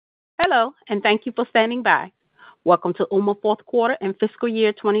Hello, and thank you for standing by. Welcome to Ooma fourth quarter and fiscal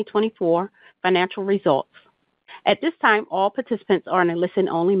year 2024 financial results. At this time, all participants are in a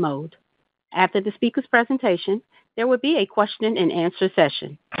listen-only mode. After the speaker's presentation, there will be a question-and-answer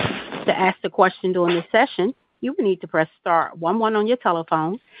session. To ask the question during this session, you will need to press star 11 on your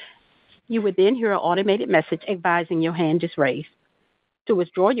telephone. You will then hear an automated message advising your hand is raised. To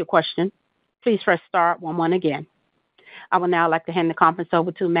withdraw your question, please press star 11 again. I would now like to hand the conference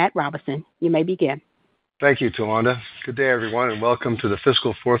over to Matt Robinson. You may begin. Thank you, Tawanda. Good day, everyone, and welcome to the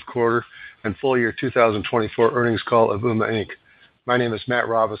fiscal fourth quarter and full year 2024 earnings call of Ooma Inc. My name is Matt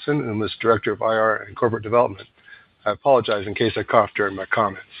Robinson, Ooma's Director of IR and Corporate Development. I apologize in case I coughed during my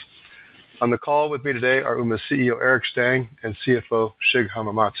comments. On the call with me today are Ooma's CEO, Eric Stang, and CFO, Shig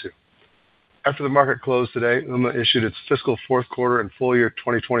Hamamatsu. After the market closed today, Ooma issued its fiscal fourth quarter and full year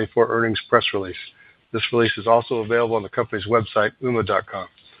 2024 earnings press release. This release is also available on the company's website, ooma.com.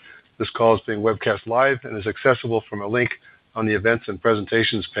 This call is being webcast live and is accessible from a link on the Events and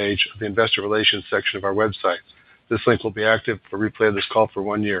Presentations page of the Investor Relations section of our website. This link will be active for replay of this call for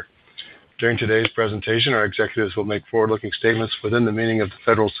 1 year. During today's presentation, our executives will make forward-looking statements within the meaning of the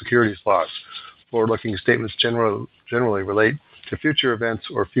federal securities laws. Forward-looking statements generally relate to future events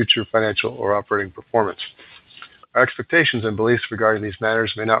or future financial or operating performance. Our expectations and beliefs regarding these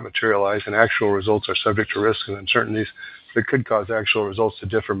matters may not materialize, and actual results are subject to risks and uncertainties that could cause actual results to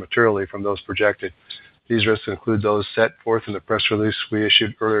differ materially from those projected. These risks include those set forth in the press release we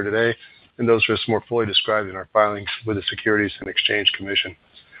issued earlier today, and those risks more fully described in our filings with the Securities and Exchange Commission.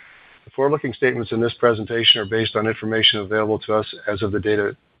 The forward-looking statements in this presentation are based on information available to us as of the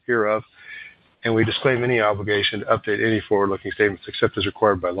date hereof, and we disclaim any obligation to update any forward-looking statements except as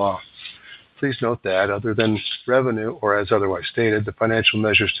required by law. Please note that, other than revenue or as otherwise stated, the financial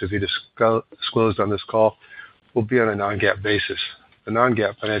measures to be disclosed on this call will be on a non-GAAP basis. The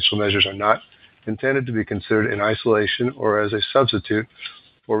non-GAAP financial measures are not intended to be considered in isolation or as a substitute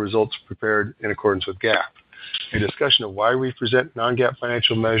for results prepared in accordance with GAAP. A discussion of why we present non-GAAP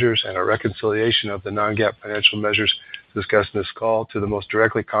financial measures and a reconciliation of the non-GAAP financial measures discussed in this call to the most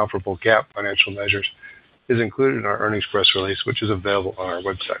directly comparable GAAP financial measures is included in our earnings press release, which is available on our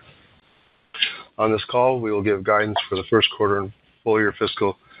website. On this call, we will give guidance for the first quarter and full year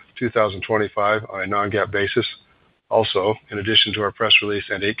fiscal 2025 on a non-GAAP basis. Also, in addition to our press release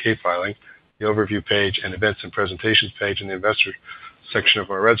and 8-K filing, the overview page and events and presentations page in the investor section of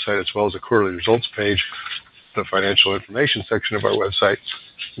our website, as well as the quarterly results page, the financial information section of our website,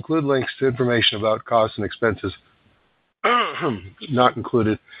 include links to information about costs and expenses not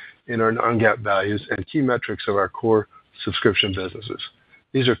included in our non-GAAP values and key metrics of our core subscription businesses.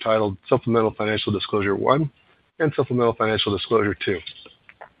 These are titled Supplemental Financial Disclosure 1 and Supplemental Financial Disclosure 2.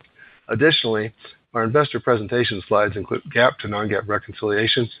 Additionally, our investor presentation slides include GAAP to non-GAAP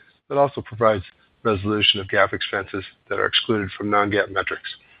reconciliations that also provides resolution of GAAP expenses that are excluded from non-GAAP metrics.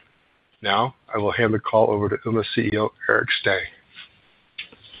 Now, I will hand the call over to Ooma CEO, Eric Stang.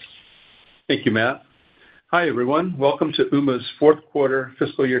 Thank you, Matt. Hi, everyone. Welcome to Ooma's fourth quarter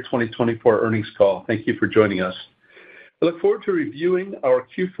fiscal year 2024 earnings call. Thank you for joining us. I look forward to reviewing our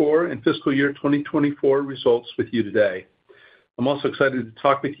Q4 and fiscal year 2024 results with you today. I'm also excited to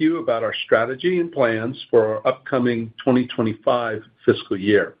talk with you about our strategy and plans for our upcoming 2025 fiscal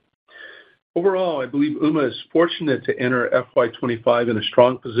year. Overall, I believe Ooma is fortunate to enter FY25 in a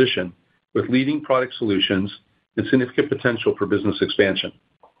strong position with leading product solutions and significant potential for business expansion.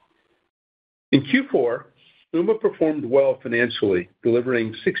 In Q4, Ooma performed well financially,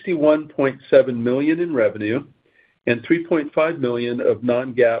 delivering $61.7 million in revenue and $3.5 million of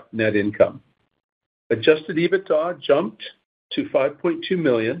non-GAAP net income. Adjusted EBITDA jumped to $5.2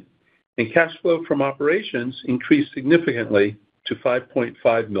 million, and cash flow from operations increased significantly to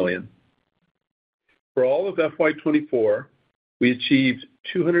 $5.5 million. For all of FY24, we achieved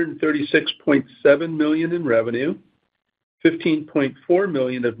 $236.7 million in revenue, $15.4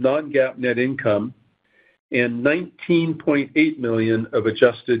 million of non-GAAP net income, and $19.8 million of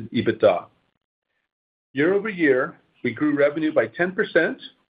adjusted EBITDA. Year over year, we grew revenue by 10%,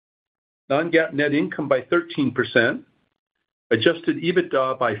 non-GAAP net income by 13%, adjusted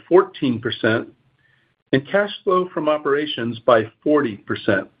EBITDA by 14%, and cash flow from operations by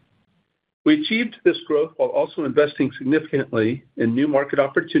 40%. We achieved this growth while also investing significantly in new market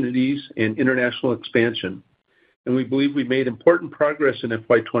opportunities and international expansion, and we believe we made important progress in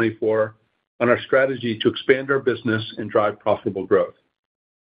FY24 on our strategy to expand our business and drive profitable growth.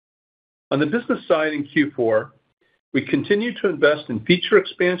 On the business side in Q4, we continue to invest in feature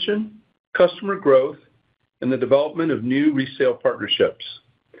expansion, customer growth, and the development of new resale partnerships.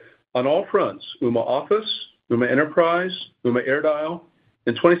 On all fronts, Ooma Office, Ooma Enterprise, Ooma AirDial,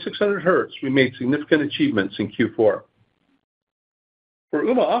 In 2600 Hz, we made significant achievements in Q4. For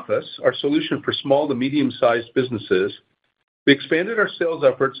Ooma Office, our solution for small to medium-sized businesses, we expanded our sales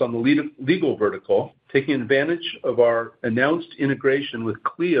efforts on the legal vertical, taking advantage of our announced integration with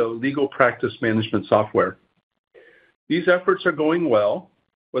Clio legal practice management software. These efforts are going well,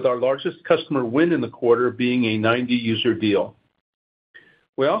 with our largest customer win in the quarter being a 90-user deal.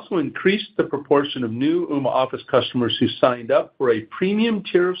 We also increased the proportion of new Ooma Office customers who signed up for a premium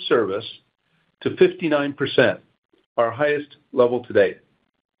tier of service to 59%, our highest level to date.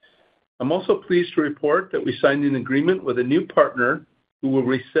 I'm also pleased to report that we signed an agreement with a new partner who will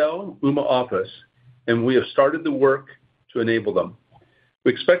resell Ooma Office, and we have started the work to enable them.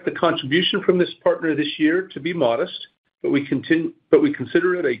 We expect the contribution from this partner this year to be modest, but we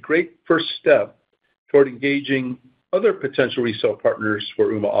consider it a great first step toward engaging other potential resale partners for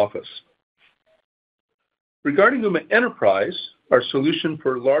Ooma Office. Regarding Ooma Enterprise, our solution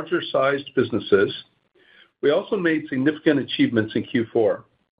for larger-sized businesses, we also made significant achievements in Q4.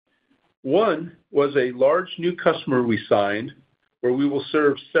 One was a large new customer we signed, where we will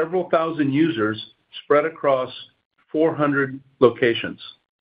serve several thousand users spread across 400 locations.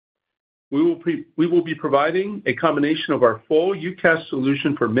 We will be providing a combination of our full UCaaS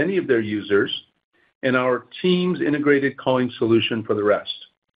solution for many of their users and our Teams integrated calling solution for the rest.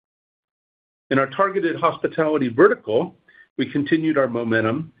 In our targeted hospitality vertical, we continued our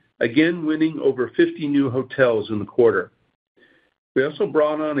momentum, again winning over 50 new hotels in the quarter. We also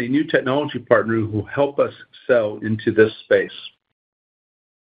brought on a new technology partner who will help us sell into this space.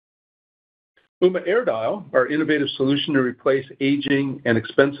 Ooma AirDial, our innovative solution to replace aging and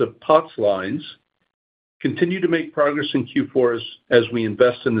expensive POTS lines, continued to make progress in Q4 as we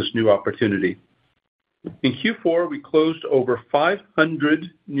invest in this new opportunity. In Q4, we closed over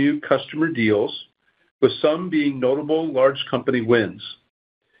 500 new customer deals, with some being notable large company wins.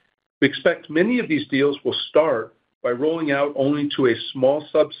 We expect many of these deals will start by rolling out only to a small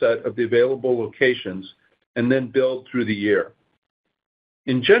subset of the available locations and then build through the year.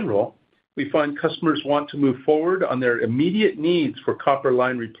 In general, we find customers want to move forward on their immediate needs for copper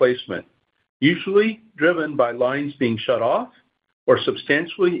line replacement, usually driven by lines being shut off or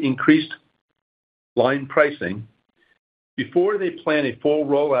substantially increased line pricing, before they plan a full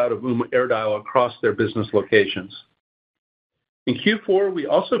rollout of Ooma AirDial across their business locations. In Q4, we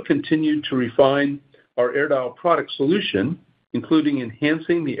also continued to refine our AirDial product solution, including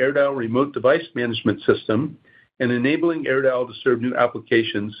enhancing the AirDial remote device management system and enabling AirDial to serve new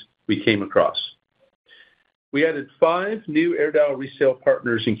applications we came across. We added 5 new AirDial resale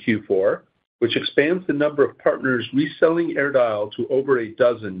partners in Q4, which expands the number of partners reselling AirDial to over a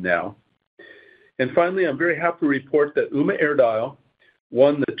dozen now. And finally, I'm very happy to report that Ooma AirDial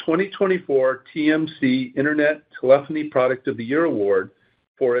won the 2024 TMC Internet Telephony Product of the Year Award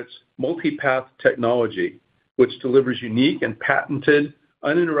for its multipath technology, which delivers unique and patented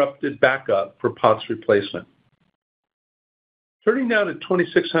uninterrupted backup for POTS replacement. Turning now to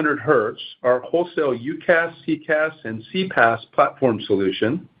 2600 Hz, our wholesale UCaaS, CCaaS, and CPaaS platform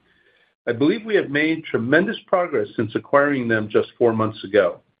solution, I believe we have made tremendous progress since acquiring them just 4 months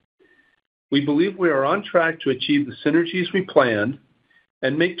ago. We believe we are on track to achieve the synergies we planned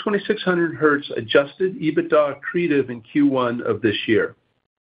and make 2600 Hz adjusted EBITDA accretive in Q1 of this year.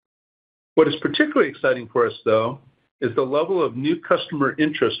 What is particularly exciting for us, though, is the level of new customer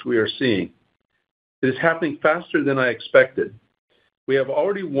interest we are seeing. It is happening faster than I expected. We have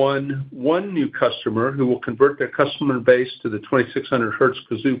already won 1 new customer who will convert their customer base to the 2600 Hz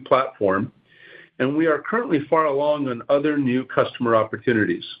Kazoo platform, and we are currently far along on other new customer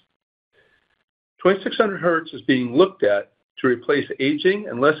opportunities. 2600 Hz is being looked at to replace aging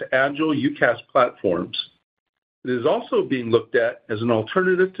and less agile UCaaS platforms. It is also being looked at as an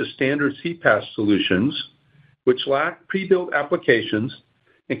alternative to standard CPaaS solutions, which lack pre-built applications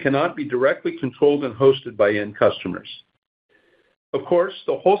and cannot be directly controlled and hosted by end customers. Of course,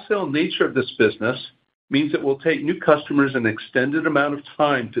 the wholesale nature of this business means it will take new customers an extended amount of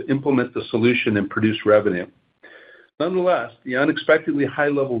time to implement the solution and produce revenue. Nonetheless, the unexpectedly high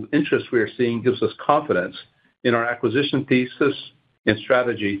level of interest we are seeing gives us confidence in our acquisition thesis and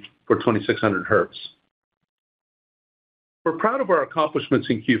strategy for 2600 Hz. We're proud of our accomplishments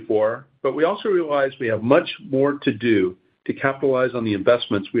in Q4, but we also realize we have much more to do to capitalize on the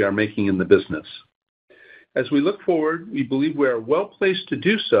investments we are making in the business. As we look forward, we believe we are well-placed to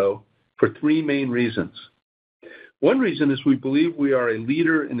do so for 3 main reasons. One reason is we believe we are a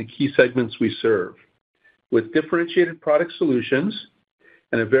leader in the key segments we serve, with differentiated product solutions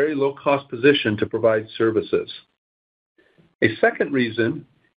and a very low-cost position to provide services. A second reason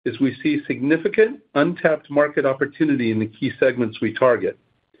is we see significant untapped market opportunity in the key segments we target.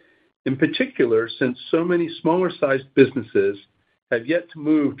 In particular, since so many smaller-sized businesses have yet to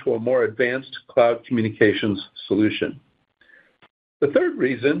move to a more advanced cloud communications solution. The third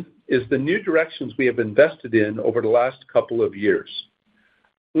reason is the new directions we have invested in over the last couple of years.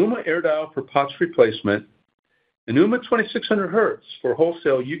 Ooma AirDial for POTS replacement and Ooma 2600Hz for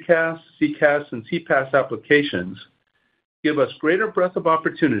wholesale UCaaS, CCaaS, and CPaaS applications give us greater breadth of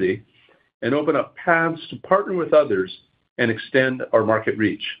opportunity and open up paths to partner with others and extend our market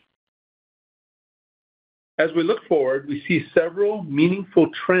reach. As we look forward, we see several meaningful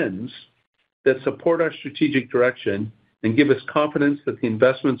trends that support our strategic direction and give us confidence that the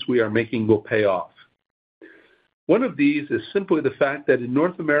investments we are making will pay off. One of these is simply the fact that in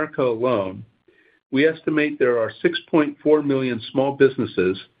North America alone, we estimate there are 6.4 million small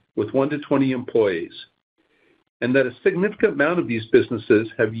businesses with 1 to 20 employees, and that a significant amount of these businesses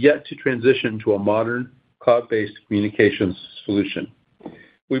have yet to transition to a modern cloud-based communications solution.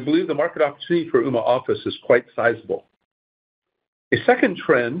 We believe the market opportunity for Ooma Office is quite sizable. A second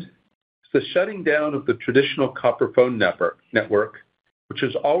trend is the shutting down of the traditional copper phone network, which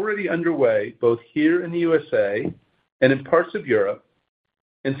is already underway both here in the USA and in parts of Europe,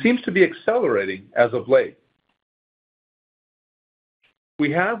 and seems to be accelerating as of late.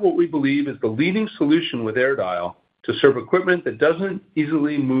 We have what we believe is the leading solution with AirDial to serve equipment that doesn't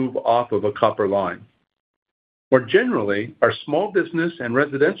easily move off of a copper line. More generally, our small business and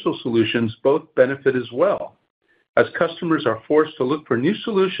residential solutions both benefit as well, as customers are forced to look for new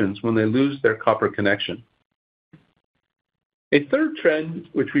solutions when they lose their copper connection. A third trend,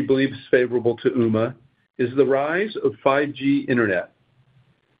 which we believe is favorable to Ooma, is the rise of 5G internet.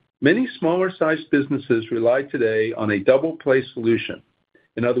 Many smaller-sized businesses rely today on a double-play solution,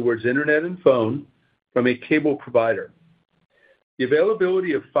 in other words, internet and phone, from a cable provider. The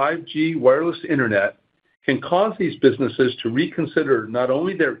availability of 5G wireless internet can cause these businesses to reconsider not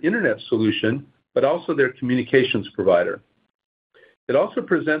only their internet solution, but also their communications provider. It also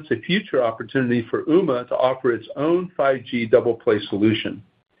presents a future opportunity for Ooma to offer its own 5G double-play solution.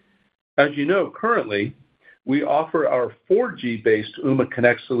 As you know, currently, we offer our 4G-based Ooma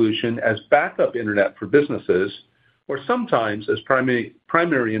Connect solution as backup internet for businesses, or sometimes as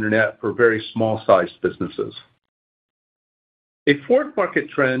primary internet for very small-sized businesses. A fourth market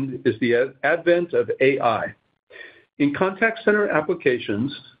trend is the advent of AI. In contact center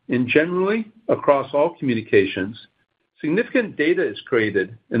applications, and generally across all communications, significant data is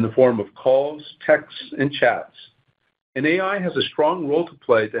created in the form of calls, texts, and chats, and AI has a strong role to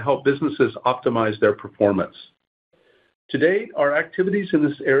play to help businesses optimize their performance. To date, our activities in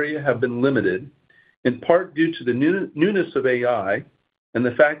this area have been limited, in part due to the newness of AI and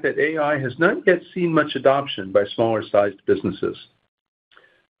the fact that AI has not yet seen much adoption by smaller-sized businesses.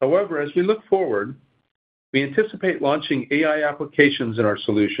 However, as we look forward, we anticipate launching AI applications in our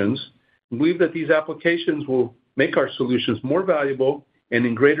solutions and believe that these applications will make our solutions more valuable and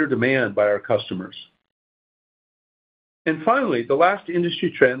in greater demand by our customers. And finally, the last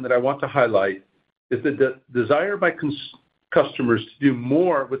industry trend that I want to highlight is the desire by customers to do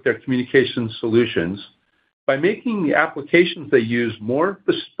more with their communications solutions by making the applications they use more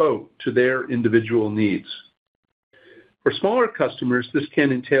bespoke to their individual needs. For smaller customers, this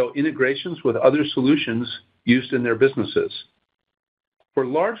can entail integrations with other solutions used in their businesses. For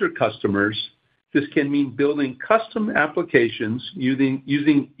larger customers, this can mean building custom applications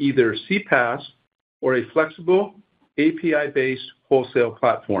using either CPaaS or a flexible API-based wholesale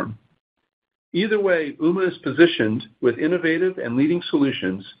platform. Either way, Ooma is positioned with innovative and leading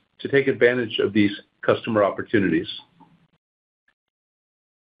solutions to take advantage of these customer opportunities.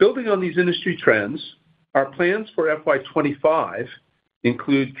 Building on these industry trends, our plans for FY25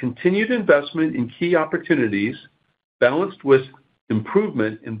 include continued investment in key opportunities balanced with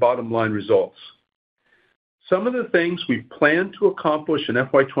improvement in bottom-line results. Some of the things we plan to accomplish in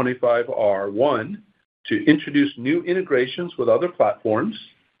FY25 are, 1, to introduce new integrations with other platforms,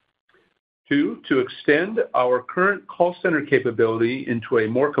 2, to extend our current call center capability into a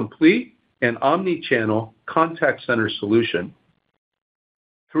more complete and omni-channel contact center solution,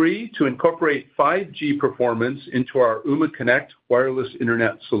 3, to incorporate 5G performance into our Ooma Connect wireless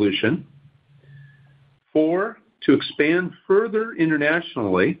internet solution, 4, to expand further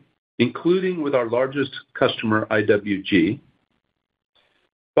internationally, including with our largest customer, IWG,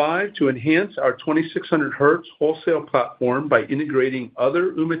 5, to enhance our 2600Hz wholesale platform by integrating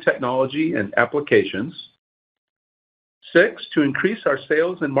other Ooma technology and applications, 6, to increase our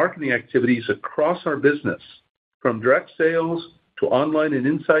sales and marketing activities across our business, from direct sales to online and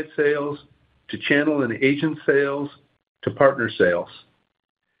inside sales, to channel and agent sales, to partner sales.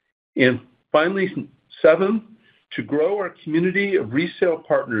 And finally, 7, to grow our community of resale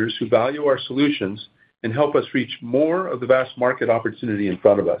partners who value our solutions and help us reach more of the vast market opportunity in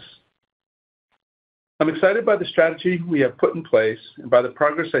front of us. I'm excited by the strategy we have put in place and by the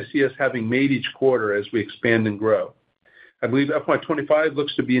progress I see us having made each quarter as we expand and grow. I believe FY25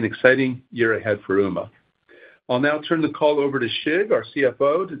 looks to be an exciting year ahead for Ooma. I'll now turn the call over to Shig, our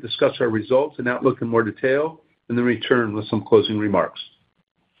CFO, to discuss our results and outlook in more detail, and then return with some closing remarks.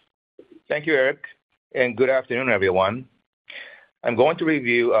 Thank you, Eric, and good afternoon, everyone. I'm going to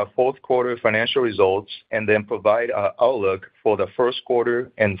review our fourth quarter financial results and then provide our outlook for the first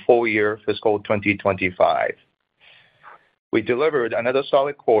quarter and full year fiscal 2025. We delivered another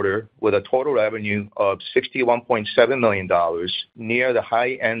solid quarter with a total revenue of $61.7 million, near the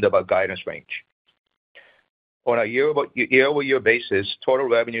high end of our guidance range. On a year-over-year basis, total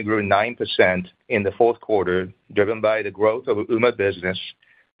revenue grew 9% in the fourth quarter, driven by the growth of Ooma Business,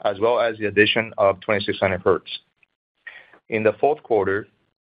 as well as the addition of 2600Hz. In the fourth quarter,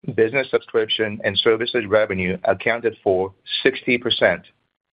 business subscription and services revenue accounted for 60%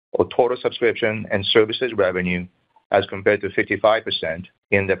 of total subscription and services revenue, as compared to 55%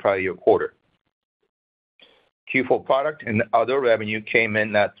 in the prior year quarter. Q4 product and other revenue came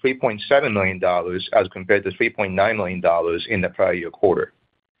in at $3.7 million, as compared to $3.9 million in the prior year quarter.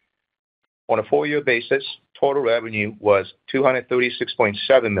 On a full year basis, total revenue was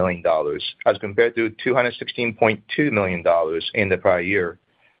 $236.7 million, as compared to $216.2 million in the prior year,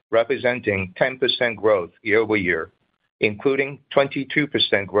 representing 10% growth year-over-year, including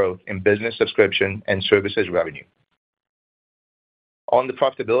 22% growth in business subscription and services revenue. On the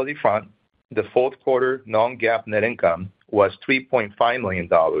profitability front, the fourth quarter non-GAAP net income was $3.5 million,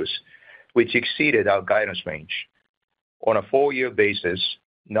 which exceeded our guidance range. On a full year basis,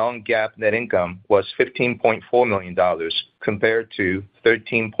 non-GAAP net income was $15.4 million, compared to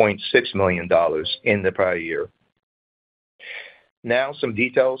 $13.6 million in the prior year. Now, some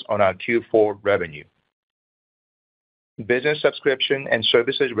details on our Q4 revenue. Business subscription and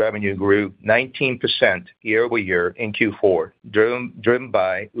services revenue grew 19% year-over-year in Q4, driven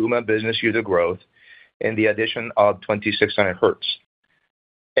by Ooma Business user growth and the addition of 2600Hz.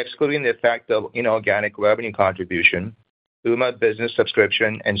 Excluding the effect of inorganic revenue contribution, Ooma Business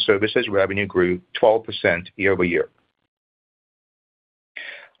subscription and services revenue grew 12% year-over-year.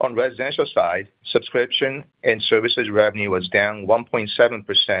 On residential side, subscription and services revenue was down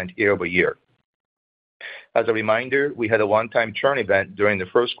 1.7% year-over-year. As a reminder, we had a one-time churn event during the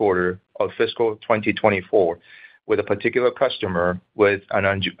first quarter of fiscal 2024 with a particular customer with an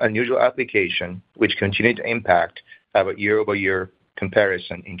unusual application, which continued to impact our year-over-year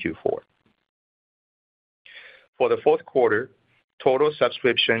comparison in Q4. For the fourth quarter, total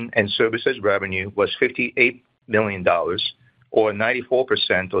subscription and services revenue was $58 million, or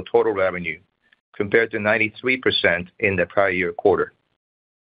 94% of total revenue, compared to 93% in the prior year quarter.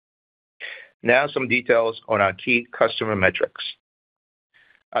 Now, some details on our key customer metrics.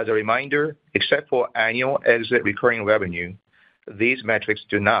 As a reminder, except for annual exit recurring revenue, these metrics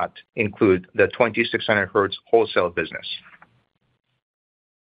do not include the 2600Hz wholesale business.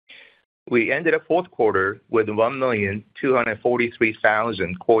 We ended the fourth quarter with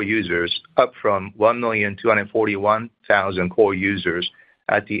 1,243,000 core users, up from 1,241,000 core users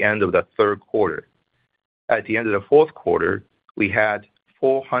at the end of the third quarter. At the end of the fourth quarter, we had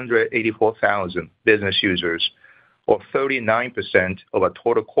 484,000 business users, or 39% of our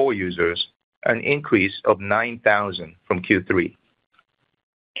total core users, an increase of 9,000 from Q3.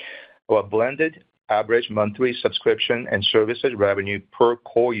 Our blended average monthly subscription and services revenue per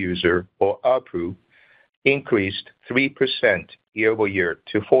core user, or ARPU, increased 3% year-over-year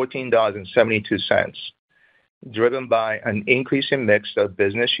to $14.72, driven by an increasing mix of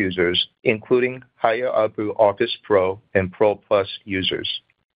business users, including higher ARPU Office Pro and Pro Plus users.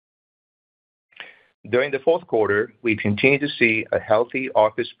 During the fourth quarter, we continued to see a healthy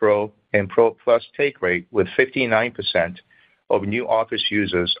Office Pro and Pro Plus take rate, with 59% of new Office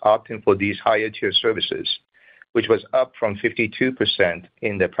users opting for these higher tier services, which was up from 52%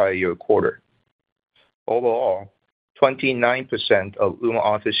 in the prior year quarter. Overall, 29% of Ooma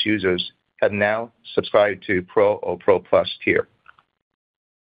Office users have now subscribed to Pro or Pro Plus tier.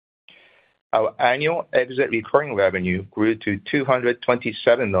 Our annual exit recurring revenue grew to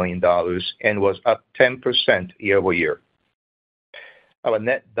 $227 million and was up 10% year-over-year. Our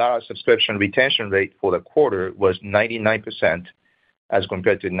net dollar subscription retention rate for the quarter was 99%, as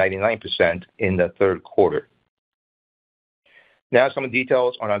compared to 99% in the third quarter. Now, some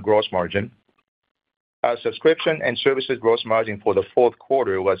details on our gross margin. Our subscription and services gross margin for the fourth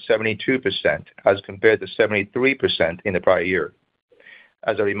quarter was 72%, as compared to 73% in the prior year.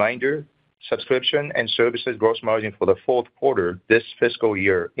 As a reminder, subscription and services gross margin for the fourth quarter this fiscal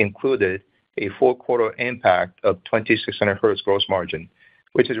year included a full quarter impact of 2600 Hz gross margin,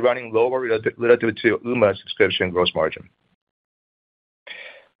 which is running lower relative to Ooma subscription gross margin.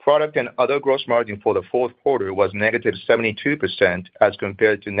 Product and other gross margin for the fourth quarter was -72% as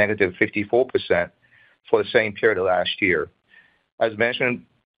compared to -54% for the same period last year. As mentioned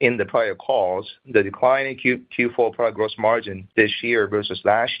in the prior calls, the decline in Q4 product gross margin this year versus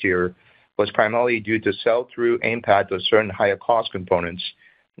last year was primarily due to sell-through impact of certain higher cost components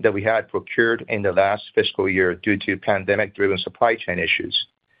that we had procured in the last fiscal year due to pandemic-driven supply chain issues.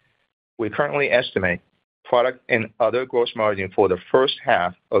 We currently estimate product and other gross margin for the first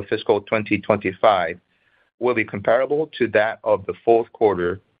half of fiscal 2025 will be comparable to that of the fourth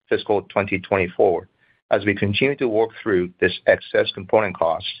quarter fiscal 2024 as we continue to work through this excess component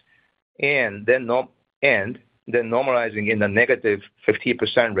cost and then normalizing in the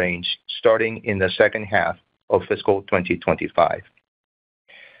 -50% range starting in the second half of fiscal 2025.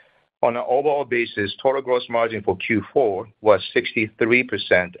 On an overall basis, total gross margin for Q4 was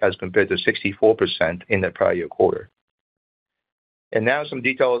 63% as compared to 64% in the prior year quarter. And now some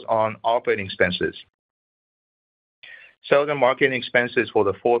details on operating expenses. Sales and marketing expenses for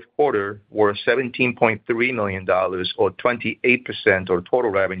the fourth quarter were $17.3 million, or 28% of total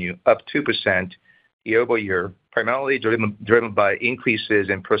revenue, up 2% year-over-year, primarily driven by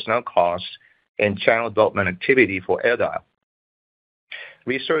increases in personnel costs and channel development activity for AirDial.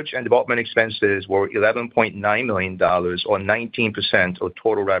 Research and development expenses were $11.9 million, or 19% of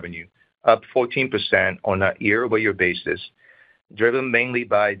total revenue, up 14% on a year-over-year basis, driven mainly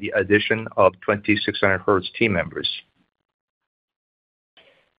by the addition of 2600 Hz team members.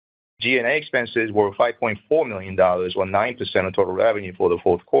 G&A expenses were $5.4 million, or 9% of total revenue for the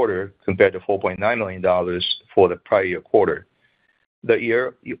fourth quarter, compared to $4.9 million for the prior year quarter. The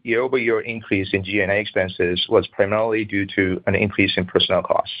year-over-year increase in G&A expenses was primarily due to an increase in personnel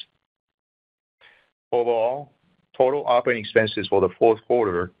costs. Overall, total operating expenses for the fourth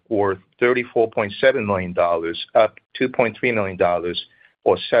quarter were $34.7 million, up $2.3 million,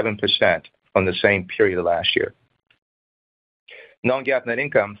 or 7% from the same period last year. Non-GAAP net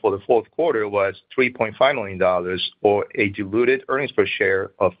income for the fourth quarter was $3.5 million, or a diluted earnings per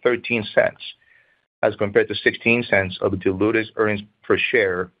share of 13 cents, as compared to 16 cents of diluted earnings per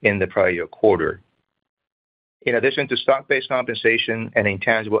share in the prior year quarter. In addition to stock-based compensation and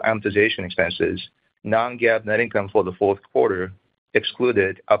intangible amortization expenses, non-GAAP net income for the fourth quarter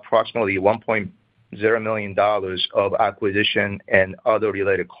excluded approximately $1.0 million of acquisition and other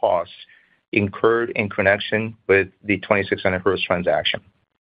related costs incurred in connection with the 2600 Hz transaction.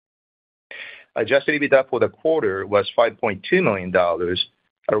 Adjusted EBITDA for the quarter was $5.2 million,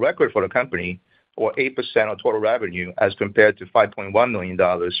 a record for the company, or 8% of total revenue, as compared to $5.1 million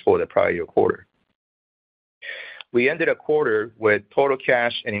for the prior year quarter. We ended a quarter with total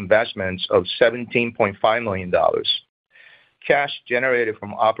cash and investments of $17.5 million. Cash generated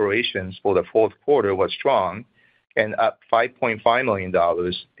from operations for the fourth quarter was strong and up $5.5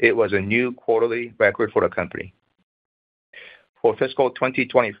 million. It was a new quarterly record for the company. For fiscal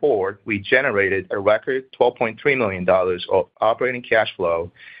 2024, we generated a record $12.3 million of operating cash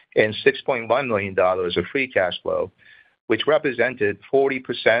flow and $6.1 million of free cash flow, which represented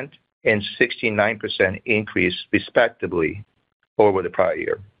 40% and 69% increase, respectively, over the prior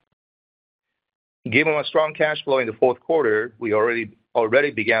year. Given our strong cash flow in the fourth quarter, we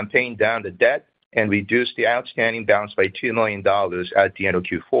already began paying down the debt and reduced the outstanding balance by $2 million at the end of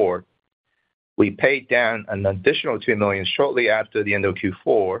Q4. We paid down an additional $2 million shortly after the end of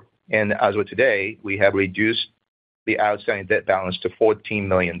Q4, and as of today, we have reduced the outstanding debt balance to $14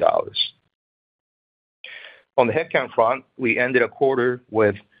 million. On the headcount front, we ended a quarter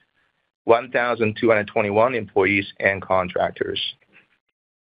with 1,221 employees and contractors.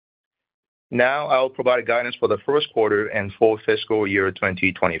 Now I'll provide guidance for the first quarter and full fiscal year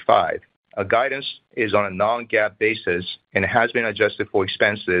 2025. Our guidance is on a non-GAAP basis and has been adjusted for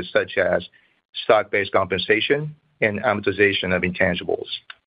expenses such as stock-based compensation and amortization of intangibles.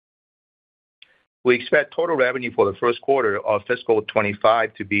 We expect total revenue for the first quarter of fiscal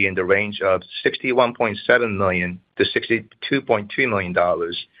 25 to be in the range of $61.7 million to $62.2 million,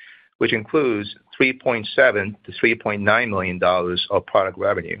 which includes $3.7 to $3.9 million of product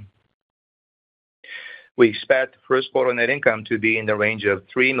revenue. We expect first quarter net income to be in the range of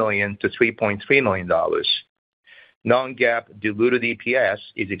 $3 million to $3.3 million. Non-GAAP diluted EPS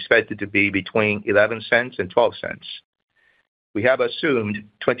is expected to be between 11 cents and 12 cents. We have assumed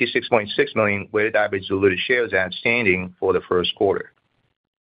 26.6 million weighted average diluted shares outstanding for the first quarter.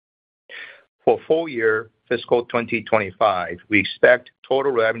 For full year fiscal 2025, we expect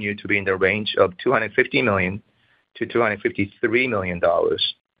total revenue to be in the range of $250 million to $253 million.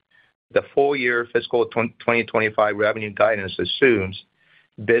 The full year fiscal 2025 revenue guidance assumes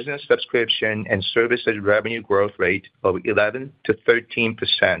business subscription and services revenue growth rate of 11% to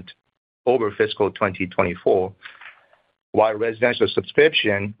 13% over fiscal 2024, while residential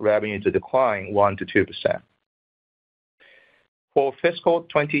subscription revenue to decline 1% to 2%. For fiscal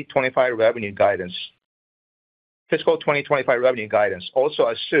 2025 revenue guidance also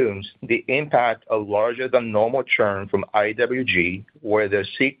assumes the impact of larger than normal churn from IWG, where the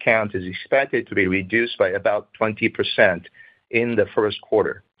seat count is expected to be reduced by about 20% in the first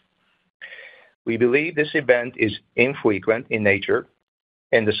quarter. We believe this event is infrequent in nature,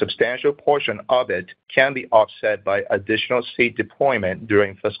 and the substantial portion of it can be offset by additional seat deployment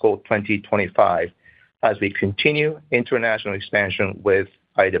during fiscal 2025 as we continue international expansion with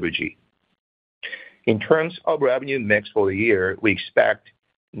IWG. In terms of revenue mix for the year, we expect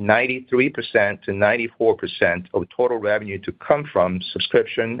 93% to 94% of total revenue to come from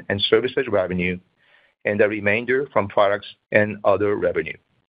subscription and services revenue, and the remainder from products and other revenue.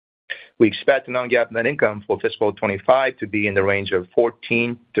 We expect non-GAAP net income for fiscal 2025 to be in the range of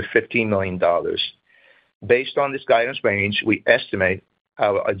 $14 to $15 million. Based on this guidance range, we estimate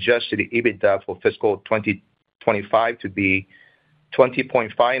our adjusted EBITDA for fiscal 2025 to be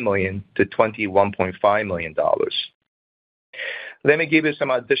 $20.5 million to $21.5 million. Let me give you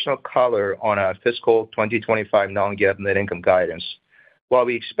some additional color on our fiscal 2025 non-GAAP net income guidance. While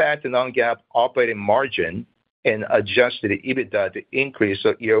we expect the non-GAAP operating margin and adjusted EBITDA to increase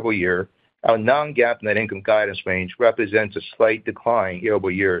year-over-year, our non-GAAP net income guidance range represents a slight decline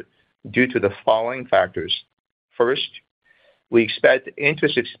year-over-year due to the following factors. First, we expect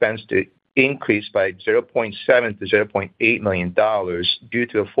interest expense to increase by $0.7 to $0.8 million due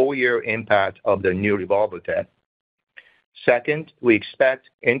to a full year impact of the new revolver debt. Second, we expect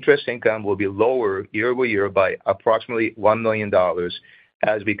interest income will be lower year-over-year by approximately $1 million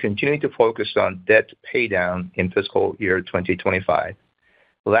as we continue to focus on debt paydown in fiscal year 2025.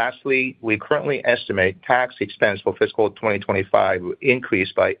 Lastly, we currently estimate tax expense for fiscal 2025 will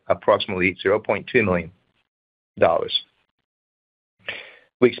increase by approximately $0.2 million.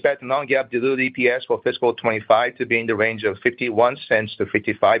 We expect non-GAAP diluted EPS for fiscal 2025 to be in the range of 51 cents to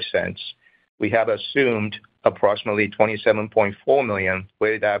 55 cents. We have assumed approximately 27.4 million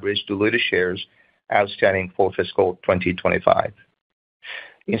weighted average diluted shares outstanding for fiscal 2025.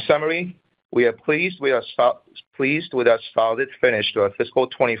 In summary, we are pleased with our solid finish to our fiscal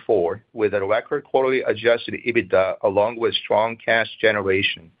 2024 with a record quarterly adjusted EBITDA along with strong cash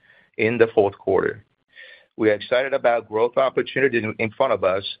generation in the fourth quarter. We are excited about growth opportunities in front of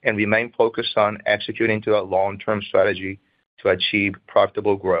us and remain focused on executing to our long-term strategy to achieve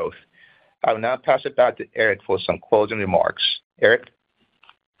profitable growth. I will now pass it back to Eric for some closing remarks. Eric?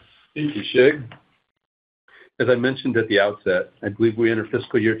 Thank you, Shig. As I mentioned at the outset, I believe we enter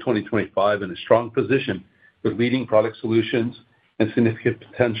fiscal year 2025 in a strong position with leading product solutions and significant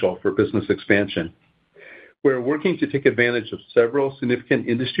potential for business expansion. We're working to take advantage of several significant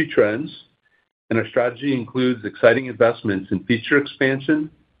industry trends, and our strategy includes exciting investments in feature expansion,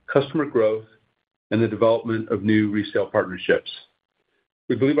 customer growth, and the development of new resale partnerships.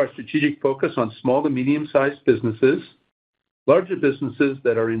 We believe our strategic focus on small to medium-sized businesses, larger businesses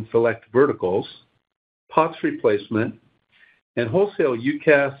that are in select verticals, POTS replacement, and wholesale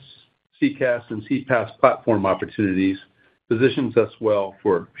UCaaS, CCaaS, and CPaaS platform opportunities positions us well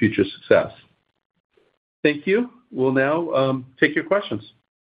for future success. Thank you. We'll now take your questions.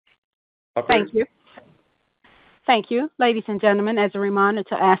 Operator? Thank you. Thank you. Ladies and gentlemen, as a reminder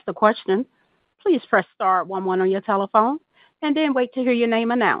to ask the question, please press star 11 on your telephone and then wait to hear your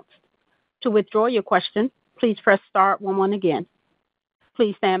name announced. To withdraw your question, please press star 11 again.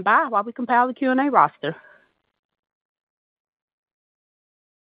 Please stand by while we compile the Q&A roster.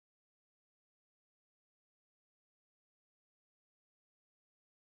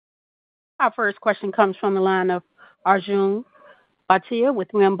 Our first question comes from the line of Arjun Bhatia with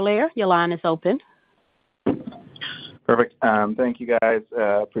William Blair. Your line is open. Perfect. Thank you, guys.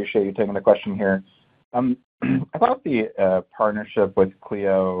 Appreciate you taking the question here. I thought the partnership with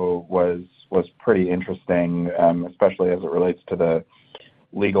Clio was pretty interesting, especially as it relates to the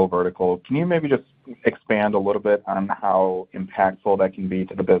legal vertical. Can you maybe just expand a little bit on how impactful that can be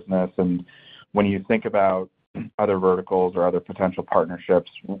to the business? And when you think about other verticals or other potential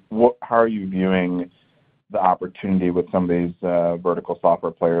partnerships, how are you viewing the opportunity with some of these vertical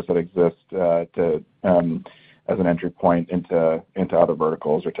software players that exist as an entry point into other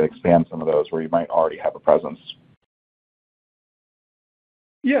verticals or to expand some of those where you might already have a presence?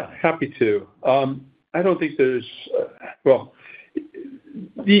 Yeah, happy to. I don't think there's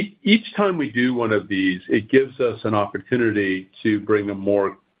Each time we do one of these, it gives us an opportunity to bring a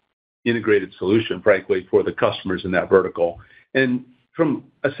more integrated solution, frankly, for the customers in that vertical. And from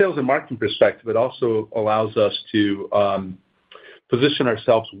a sales and marketing perspective, it also allows us to position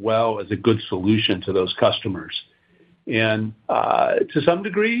ourselves well as a good solution to those customers. And to some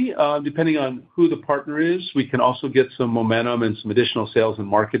degree, depending on who the partner is, we can also get some momentum and some additional sales and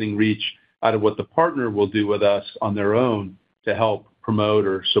marketing reach out of what the partner will do with us on their own to help promote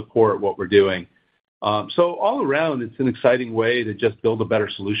or support what we're doing. So all around, it's an exciting way to just build a better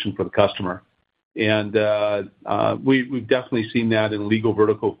solution for the customer. And we've definitely seen that in legal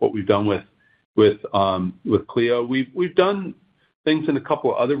vertical, what we've done with Clio. We've done things in a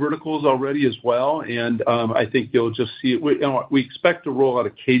couple of other verticals already as well, and I think you'll just see it. We expect to roll out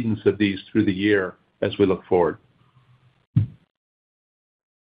a cadence of these through the year as we look forward.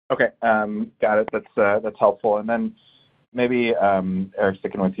 Okay, got it. That's helpful. And then maybe, Eric,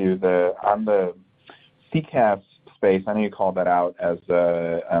 sticking with you, on the CCaaS space, I know you called that out as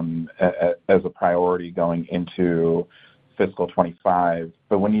a priority going into fiscal 25.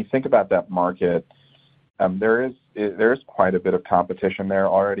 But when you think about that market, there is quite a bit of competition there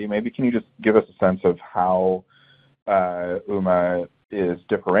already. Maybe can you just give us a sense of how Ooma is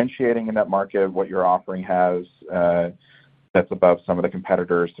differentiating in that market, what your offering has that's above some of the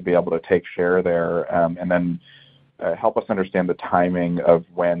competitors to be able to take share there, and then help us understand the timing of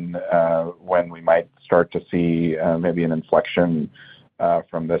when we might start to see maybe an inflection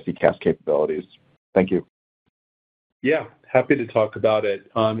from the CCaaS capabilities. Thank you. Yeah, happy to talk about it.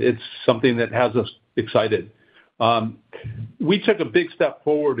 It's something that has us excited. We took a big step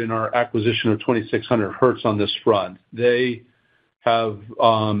forward in our acquisition of 2600Hz on this front. They have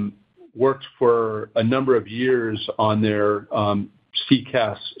worked for a number of years on their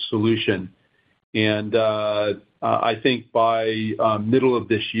CCaaS solution. And I think by middle of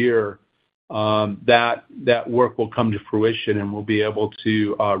this year, that work will come to fruition, and we'll be able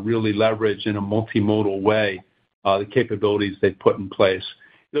to really leverage in a multimodal way the capabilities they've put in place.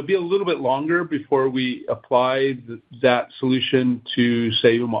 It'll be a little bit longer before we apply that solution to,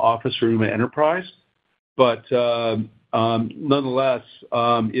 say, Ooma Office or Ooma Enterprise. But nonetheless,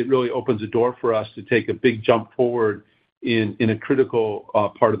 it really opens a door for us to take a big jump forward in a critical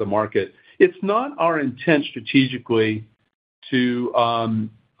part of the market. It's not our intent strategically to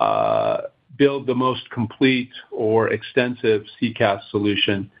build the most complete or extensive CCaaS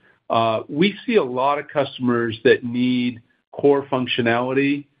solution. We see a lot of customers that need core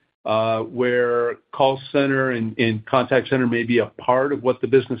functionality where call center and contact center may be a part of what the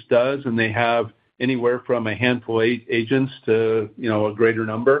business does, and they have anywhere from a handful of agents to a greater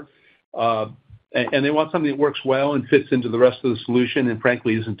number. And they want something that works well and fits into the rest of the solution and,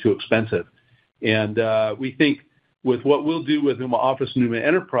 frankly, isn't too expensive. And we think with what we'll do with Ooma Office and Ooma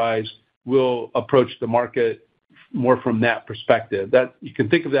Enterprise, we'll approach the market more from that perspective. That you can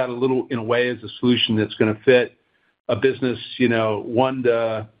think of that a little in a way as a solution that's going to fit a business, 1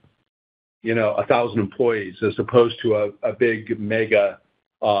 to 1,000 employees, as opposed to a big mega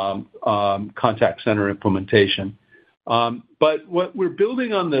contact center implementation. But what we're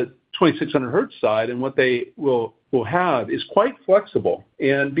building on the 2600Hz side and what they will have is quite flexible.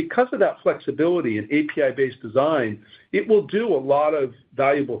 And because of that flexibility and API-based design, it will do a lot of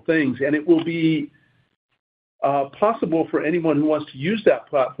valuable things, and it will be possible for anyone who wants to use that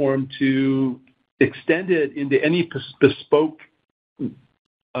platform to extend it into any bespoke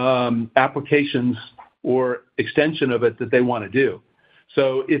applications or extension of it that they want to do.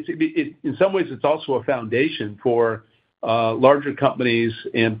 So in some ways, it's also a foundation for larger companies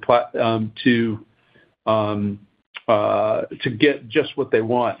and to get just what they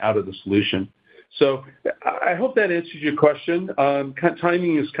want out of the solution. So I hope that answers your question.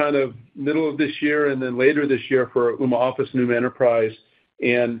 Timing is kind of middle of this year and then later this year for Ooma Office and Ooma Enterprise,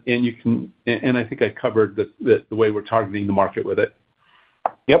 and I think I covered the way we're targeting the market with it.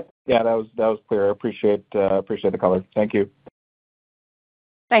 Yep. Yeah, that was clear. I appreciate the color. Thank you.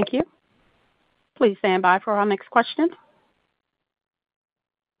 Thank you. Please stand by for our next question.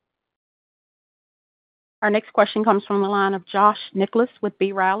 Our next question comes from the line of Josh Nichols with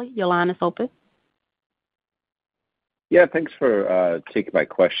B. Riley. Your line is open. Yeah, thanks for taking my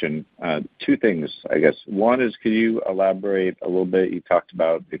question. Two things, I guess. One is, could you elaborate a little bit? You talked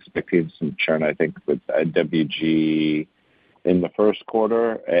about expecting some churn, I think, with WG in the first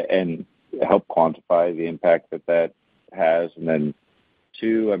quarter, and help quantify the impact that has. And then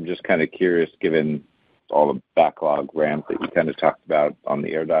two, I'm just kind of curious, given all the backlog ramp that you kind of talked about on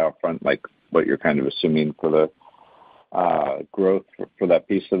the AirDial front, like what you're kind of assuming for the growth for that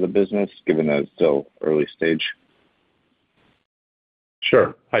piece of the business, given that it's still early stage.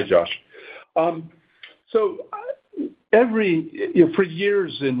 Sure. Hi, Josh. So for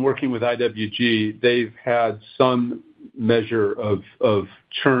years in working with IWG, they've had some measure of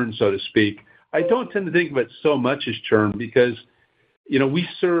churn, so to speak. I don't tend to think of it so much as churn because we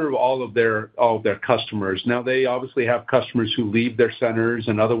serve all of their customers. Now they obviously have customers who leave their centers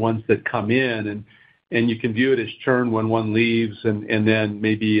and other ones that come in, and you can view it as churn when one leaves, and then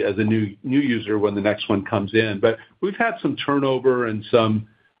maybe as a new user when the next one comes in. But we've had some turnover and some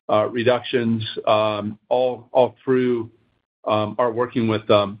reductions all through our working with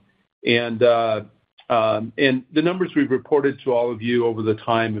them, and the numbers we've reported to all of you over the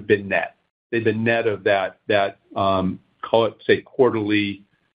time have been net. They've been net of that call it, say, quarterly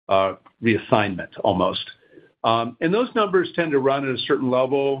reassignment almost. And those numbers tend to run at a certain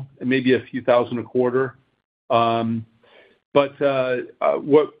level, and maybe a few thousand a quarter. But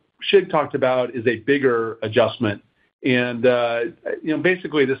what Shig talked about is a bigger adjustment. And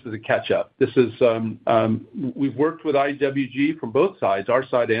basically, this is a catch-up. This is we've worked with IWG from both sides, our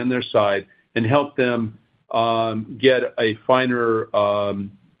side and their side, and helped them get a finer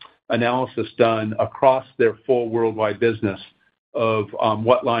analysis done across their full worldwide business of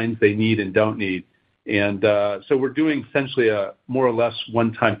what lines they need and don't need. And so we're doing essentially a more or less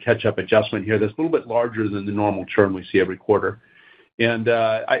one-time catch-up adjustment here that's a little bit larger than the normal churn we see every quarter. And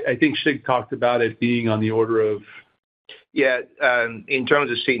I think Shig talked about it being on the order of... Yeah, in terms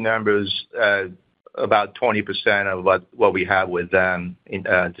of seat numbers, about 20% of what we have with them in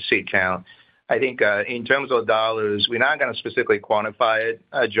the seat count. I think in terms of dollars, we're not going to specifically quantify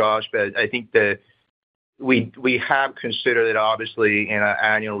it, Josh, but I think that we have considered it obviously in our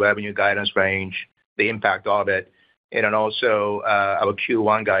annual revenue guidance range, the impact of it, and then also our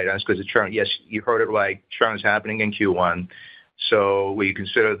Q1 guidance, because the churn, yes, you heard it right, churn is happening in Q1. So we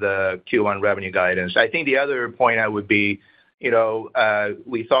consider the Q1 revenue guidance. I think the other point I would be, we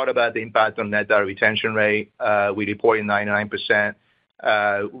thought about the impact on net dollar retention rate. We reported 99%.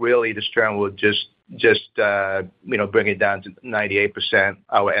 Really, this churn will just bring it down to 98%,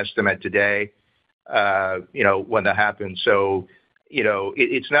 our estimate today, when that happens. So,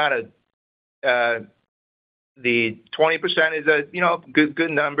 it's not the 20% is a,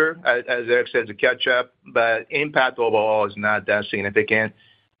 good number, as Eric said, to catch up, but impact overall is not that significant.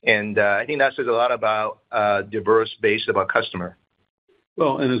 And I think that says a lot about diverse base of our customer.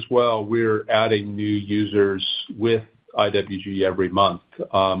 Well, and as well, we're adding new users with IWG every month.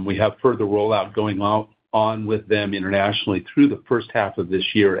 We have further rollout going on with them internationally through the first half of this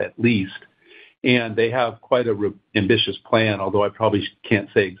year at least. And they have quite a ambitious plan, although I probably can't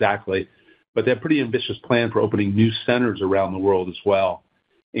say exactly, but they have a pretty ambitious plan for opening new centers around the world as well.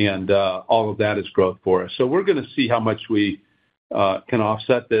 And all of that is growth for us. So we're going to see how much we can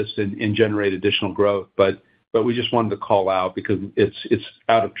offset this and generate additional growth. But we just wanted to call out because it's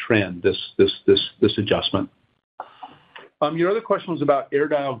out of trend, this adjustment. Your other question was about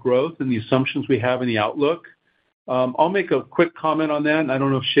AirDial growth and the assumptions we have in the outlook. I'll make a quick comment on that, and I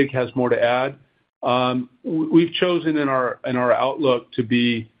don't know if Shig has more to add. We've chosen in our outlook to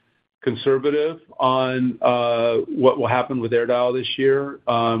be conservative on what will happen with AirDial this year.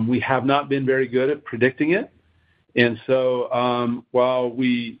 We have not been very good at predicting it. And so while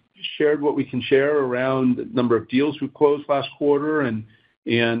we shared what we can share around the number of deals we closed last quarter and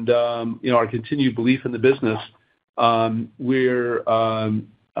our continued belief in the business, we're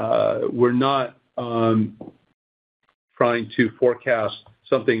not trying to forecast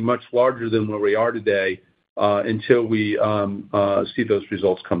something much larger than where we are today until we see those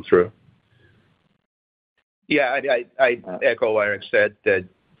results come through. Yeah, I echo what Eric said,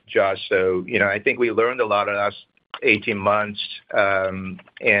 Josh. So, I think we learned a lot in the last 18 months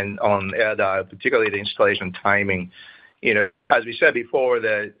and on AirDial, particularly the installation timing. As we said before,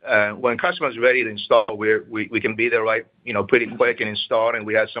 that when customers are ready to install, we can be there pretty quick and install, and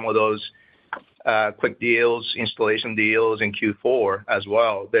we had some of those quick deals, installation deals in Q4 as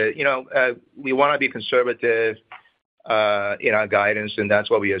well. But we want to be conservative in our guidance, and that's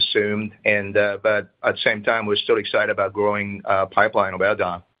what we assumed. And but at the same time, we're still excited about growing pipeline of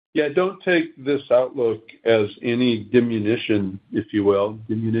AirDial. Yeah, don't take this outlook as any diminution, if you will,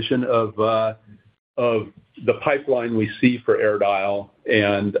 of the pipeline we see for AirDial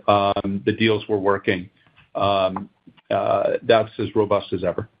and the deals we're working. That's as robust as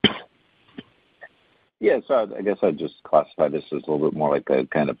ever. Yeah, so I guess I'd just classify this as a little bit more like a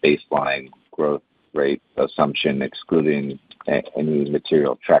kind of baseline growth rate assumption, excluding any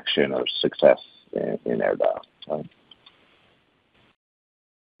material traction or success in AirDial. Right?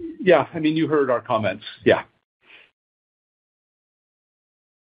 Yeah, I mean, you heard our comments. Yeah.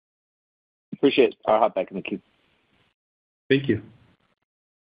 Appreciate it. I'll hop back in the queue. Thank you.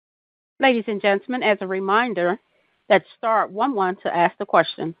 Ladies and gentlemen, as a reminder, that's star 11 to ask the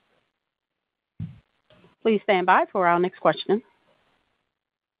question. Please stand by for our next question.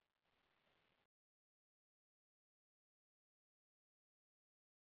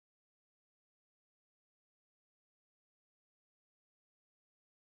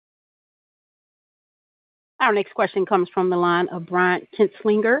 Our next question comes from the line of Brian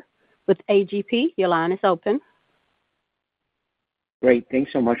Kinstlinger with AGP. Your line is open. Great.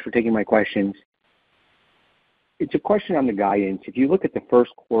 Thanks so much for taking my questions. It's a question on the guidance. If you look at the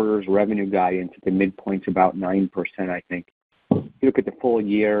first quarter's revenue guidance, the midpoint's about 9%, I think. If you look at the full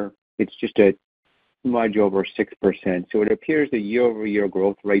year, it's just a smudge over 6%. So it appears the year-over-year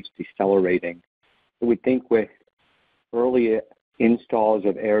growth rate's decelerating. So we think with early installs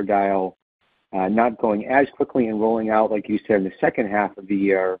of AirDial not going as quickly and rolling out, like you said, in the second half of the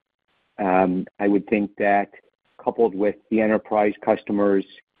year, I would think that coupled with the enterprise customers,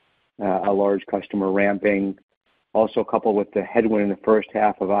 a large customer ramping, also coupled with the headwind in the first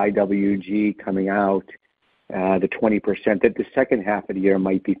half of IWG coming out, the 20%, that the second half of the year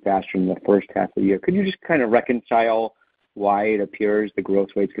might be faster than the first half of the year. Could you just kind of reconcile why it appears the growth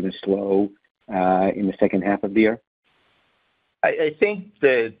rate's going to slow in the second half of the year? I think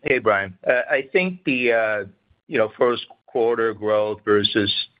that, hey, Brian, I think the, first quarter growth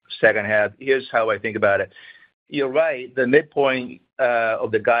versus second half, here's how I think about it. You're right. The midpoint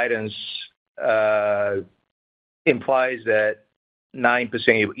of the guidance implies that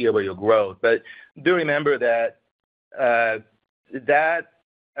 9% year-over-year growth. But do remember that that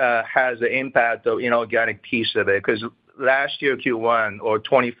has the impact of inorganic piece of it, because last year Q1 or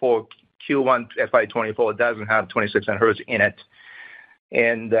Q1 FY24 doesn't have 2600 hertz in it.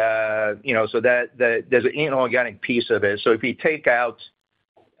 And, so that there's an inorganic piece of it. So if you take out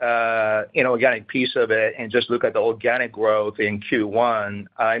inorganic piece of it and just look at the organic growth in Q1,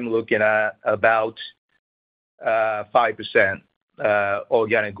 I'm looking at about 5%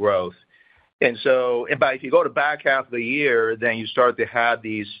 organic growth. But if you go to back half of the year, then you start to have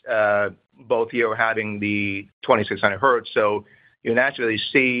these, both year having the 2600 hertz. So you naturally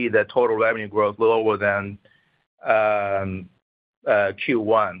see the total revenue growth lower than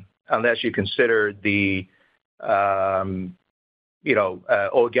Q1, unless you consider the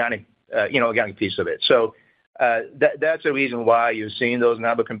organic inorganic piece of it. So that's the reason why you're seeing those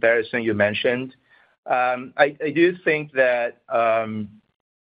number comparisons you mentioned. I do think that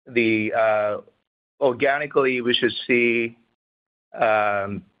organically we should see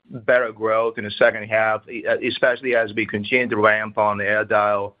better growth in the second half, especially as we continue to ramp on the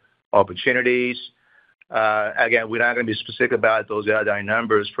AirDial opportunities. Again, we're not going to be specific about those AirDial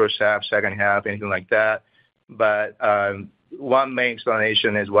numbers, first half, second half, anything like that. But one main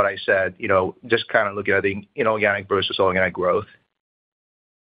explanation is what I said, just kind of looking at the inorganic versus organic growth.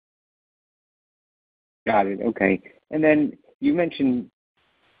 Got it. Okay. And then you mentioned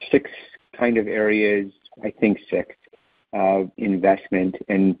 6 kind of areas, I think 6, of investment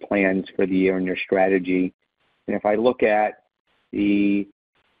and plans for the year in your strategy. And if I look at the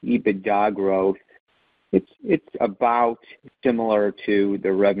EBITDA growth, it's about similar to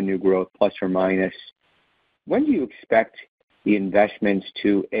the revenue growth, plus or minus. When do you expect the investments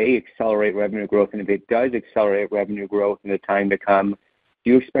to, accelerate revenue growth? And if it does accelerate revenue growth in the time to come,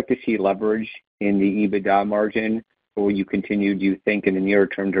 do you expect to see leverage in the EBITDA margin, or will you continue, do you think, in the near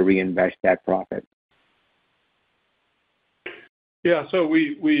term to reinvest that profit? Yeah, so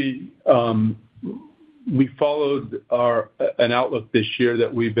we followed an outlook this year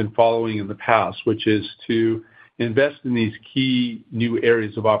that we've been following in the past, which is to invest in these key new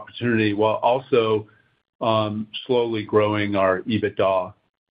areas of opportunity while also slowly growing our EBITDA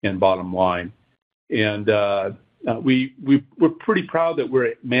and bottom line. And we're pretty proud that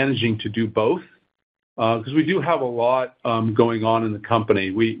we're managing to do both, because we do have a lot going on in the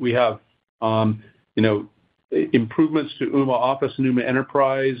company. We have improvements to Ooma Office and Ooma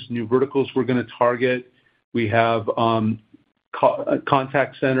Enterprise, new verticals we're going to target. We have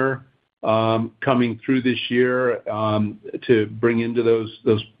contact center coming through this year to bring into those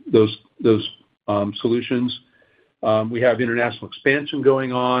solutions. We have international expansion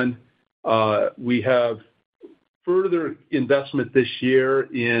going on. We have further investment this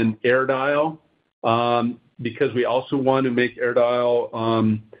year in AirDial, because we also want to make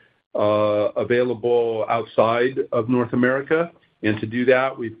AirDial available outside of North America. And to do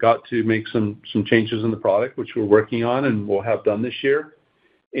that, we've got to make some changes in the product, which we're working on and we'll have done this year.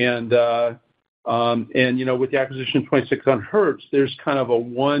 And with the acquisition of 2600 hertz, there's kind of a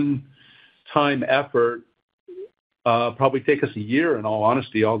one-time effort, probably take us a year in all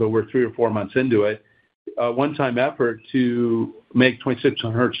honesty, although we're 3 or 4 months into it, one-time effort to make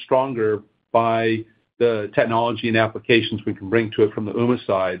 2600 stronger by the technology and applications we can bring to it from the Ooma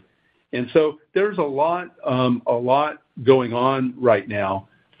side. And so there's a lot going on right now.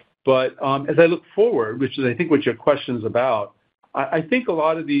 But as I look forward, which is I think what your question is about, I think a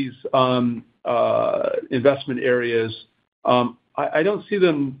lot of these investment areas, I don't see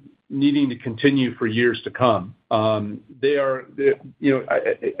them needing to continue for years to come. I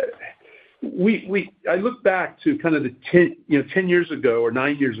look back to kind of the 10 years ago or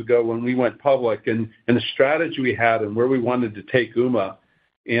 9 years ago when we went public and the strategy we had and where we wanted to take Ooma.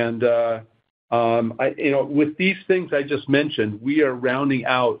 And with these things I just mentioned, we are rounding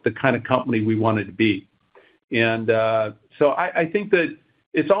out the kind of company we wanted to be. And so I think that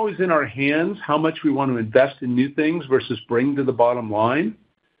it's always in our hands how much we want to invest in new things versus bring to the bottom line.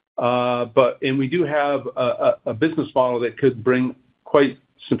 And we do have a business model that could bring quite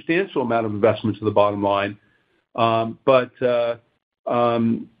substantial amount of investment to the bottom line. But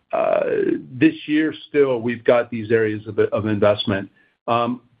this year still, we've got these areas of investment.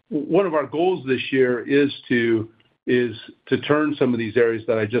 One of our goals this year is to turn some of these areas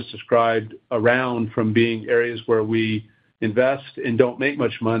that I just described around from being areas where we invest and don't make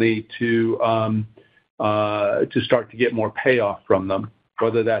much money to start to get more payoff from them,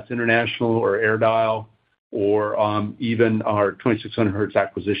 whether that's international or AirDial or even our 2600 hertz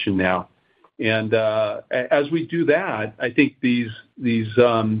acquisition now. And as we do that, I think these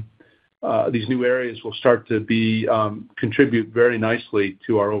new areas will start to contribute very nicely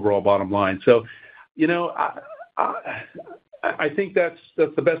to our overall bottom line. So, I think that's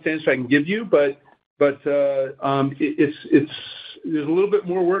the best answer I can give you, but there's a little bit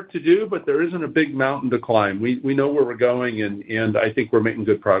more work to do, but there isn't a big mountain to climb. We know where we're going, and I think we're making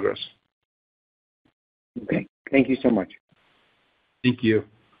good progress. Okay. Thank you so much. Thank you.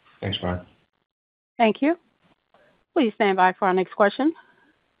 Thanks, Brian. Thank you. Please stand by for our next question.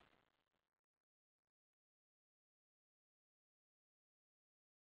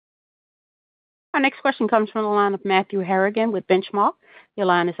 Our next question comes from the line of Matthew Harrigan with Benchmark. Your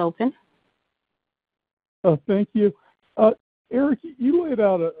line is open. Thank you. Eric, you laid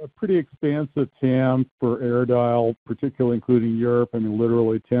out a pretty expansive TAM for AirDial, particularly including Europe. I mean,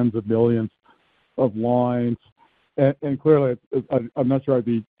 literally tens of millions of lines. And clearly, I'm not sure I'd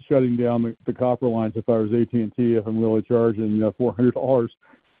be shutting down the copper lines if I was AT&T, if I'm really charging $400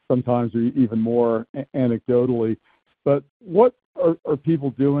 sometimes or even more anecdotally. But what are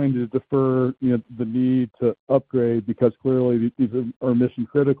people doing to defer the need to upgrade, because clearly these are mission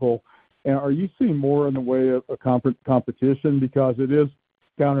critical? And are you seeing more in the way of competition? Because it is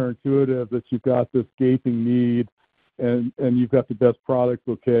counterintuitive that you've got this gaping need and you've got the best product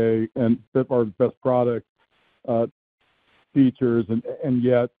bouquet and our best product features, and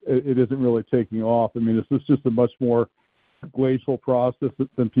yet it isn't really taking off. I mean, is this just a much more glacial process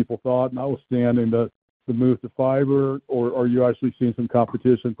than people thought, notwithstanding the move to fiber, or are you actually seeing some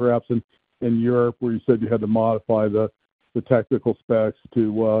competition perhaps in Europe where you said you had to modify the technical specs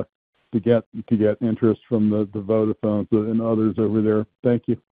to get interest from the Vodafones and others over there? Thank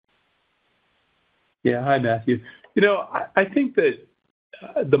you. Yeah. Hi, Matthew. I think that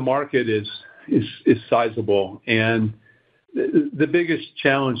the market is sizable, and the biggest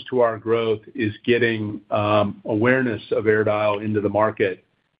challenge to our growth is getting awareness of AirDial into the market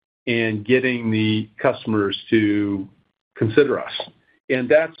and getting the customers to consider us. And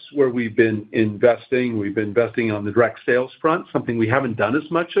that's where we've been investing. We've been investing on the direct sales front, something we haven't done as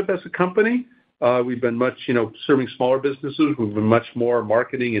much of as a company. We've been much, serving smaller businesses. We've been much more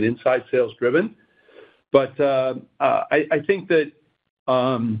marketing and inside sales driven. But I think that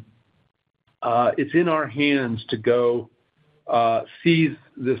it's in our hands to go seize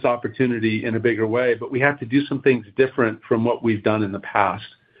this opportunity in a bigger way, but we have to do some things different from what we've done in the past.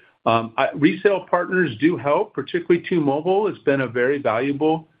 Resale partners do help, particularly T-Mobile has been a very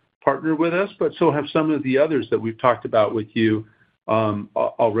valuable partner with us, but so have some of the others that we've talked about with you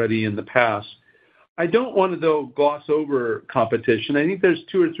already in the past. I don't want to, though, gloss over competition. I think there's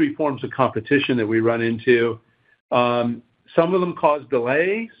 2 or 3 forms of competition that we run into. Some of them cause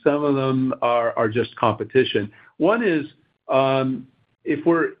delay. Some of them are just competition. One is if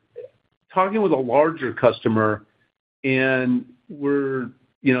we're talking with a larger customer and we're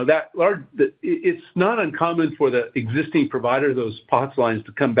it's not uncommon for the existing provider of those POTS lines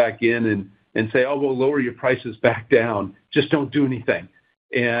to come back in and say, "Oh, we'll lower your prices back down. Just don't do anything,"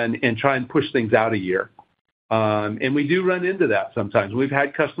 and try and push things out a year. And we do run into that sometimes. We've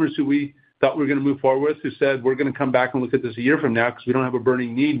had customers who we thought we were going to move forward with who said, "We're going to come back and look at this a year from now because we don't have a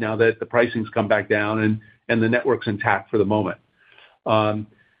burning need now that the pricing's come back down and the network's intact for the moment."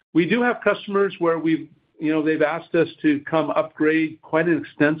 We do have customers where they've asked us to come upgrade quite an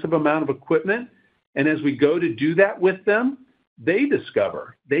extensive amount of equipment. And as we go to do that with them, they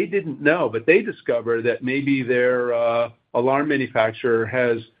didn't know, but they discover that maybe their alarm manufacturer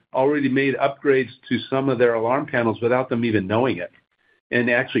has already made upgrades to some of their alarm panels without them even knowing it, and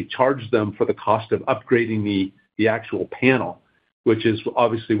actually charge them for the cost of upgrading the actual panel, which is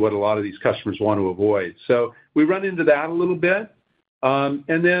obviously what a lot of these customers want to avoid. So we run into that a little bit. And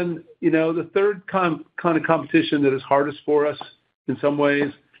then, the third kind of competition that is hardest for us in some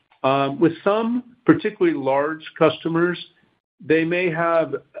ways, with some particularly large customers, they may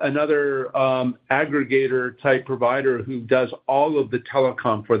have another aggregator type provider who does all of the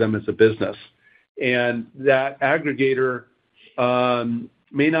telecom for them as a business. And that aggregator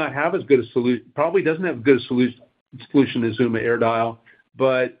may not have as good a solution, probably doesn't have as good a solution as Ooma AirDial,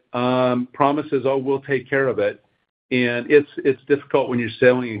 but promises, we'll take care of it. And it's difficult when you're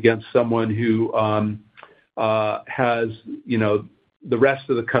selling against someone who has, the rest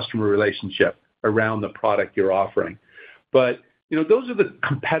of the customer relationship around the product you're offering. But, those are the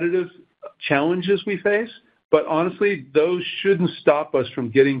competitive challenges we face. But honestly, those shouldn't stop us from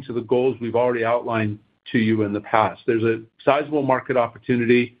getting to the goals we've already outlined to you in the past. There's a sizable market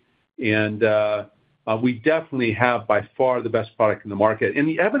opportunity, and we definitely have by far the best product in the market. And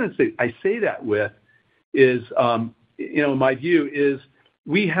the evidence that I say that with is, in my view, is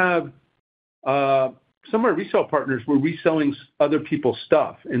we have some of our resale partners were reselling other people's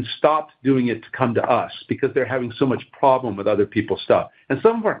stuff and stopped doing it to come to us because they're having so much problem with other people's stuff. And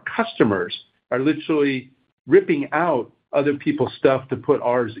some of our customers are literally ripping out other people's stuff to put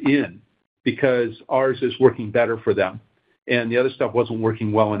ours in because ours is working better for them, and the other stuff wasn't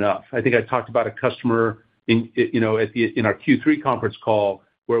working well enough. I think I talked about a customer in our Q3 conference call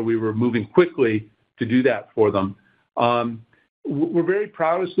where we were moving quickly to do that for them. We're very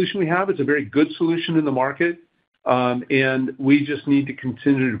proud of the solution we have. It's a very good solution in the market, and we just need to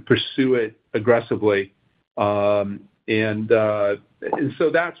continue to pursue it aggressively. And so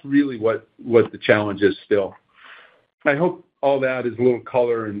that's really what the challenge is still. I hope all that is a little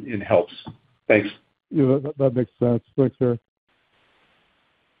color and helps. Thanks. Yeah, that makes sense. Thanks, Eric.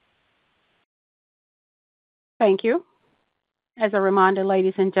 Thank you. As a reminder,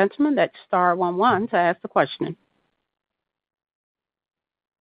 ladies and gentlemen, that's star 11 to ask the question.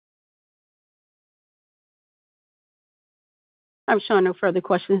 I'm showing no further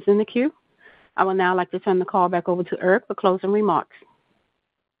questions in the queue. I would now like to turn the call back over to Eric for closing remarks.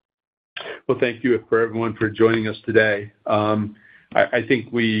 Well, thank you for everyone for joining us today. I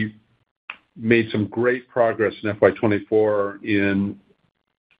think we made some great progress in FY24 in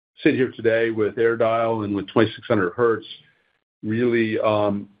sitting here today with AirDial and with 2600 Hertz, really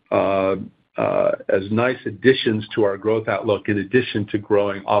as nice additions to our growth outlook in addition to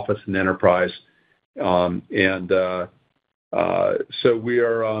growing Office and Enterprise. So we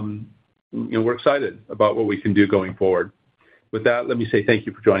are, we're excited about what we can do going forward. With that, let me say thank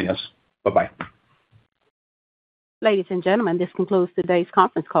you for joining us. Bye-bye. Ladies and gentlemen, this concludes today's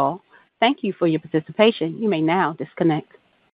conference call. Thank you for your participation. You may now disconnect.